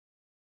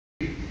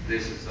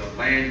This is a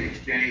land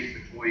exchange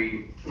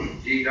between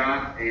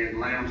GDOT and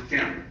Lowndes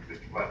County.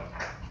 Mr. Butler.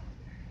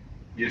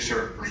 Yes,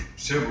 sir. For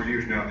several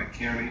years now, the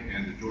county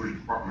and the Georgia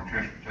Department of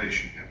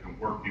Transportation have been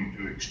working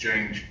to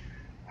exchange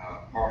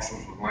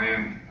parcels of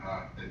land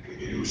that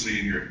you'll see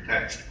in your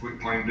attached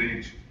quitclaim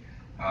deeds.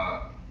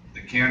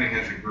 The county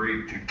has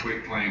agreed to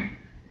quitclaim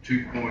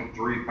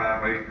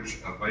 2.35 acres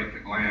of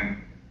vacant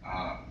land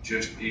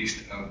just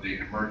east of the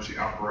Emergency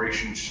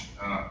Operations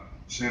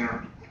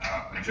Center,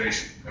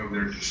 adjacent over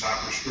there to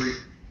Cypress Street.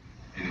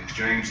 In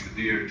exchange, the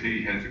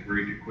DOT has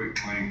agreed to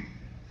quitclaim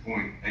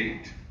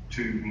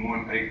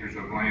 0.821 acres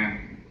of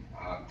land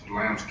to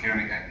Lowndes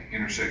County at the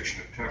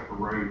intersection of Tucker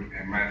Road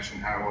and Madison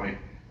Highway.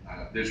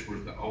 This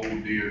was the old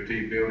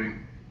DOT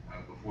building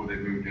before they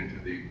moved into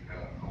the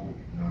old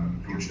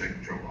Georgia State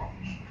Patrol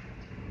office.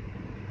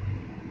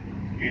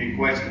 Any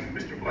questions,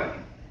 Mr.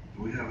 Butler?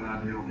 Do we have an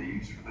idea on the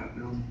use for that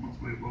building once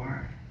we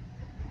acquire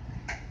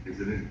it? Is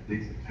it in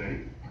decent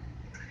shape?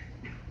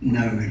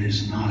 No, it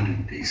is not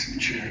in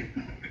decent shape.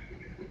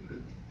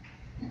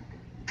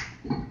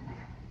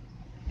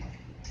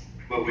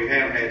 But we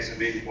have had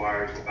some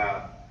inquiries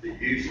about the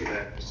use of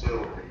that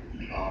facility.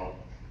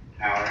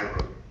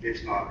 However,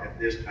 it's not at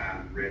this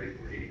time ready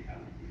for any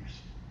kind of use.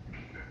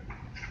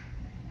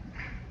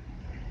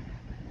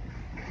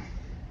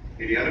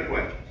 Any other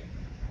questions?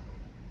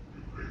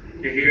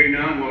 Hearing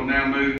none, we'll now move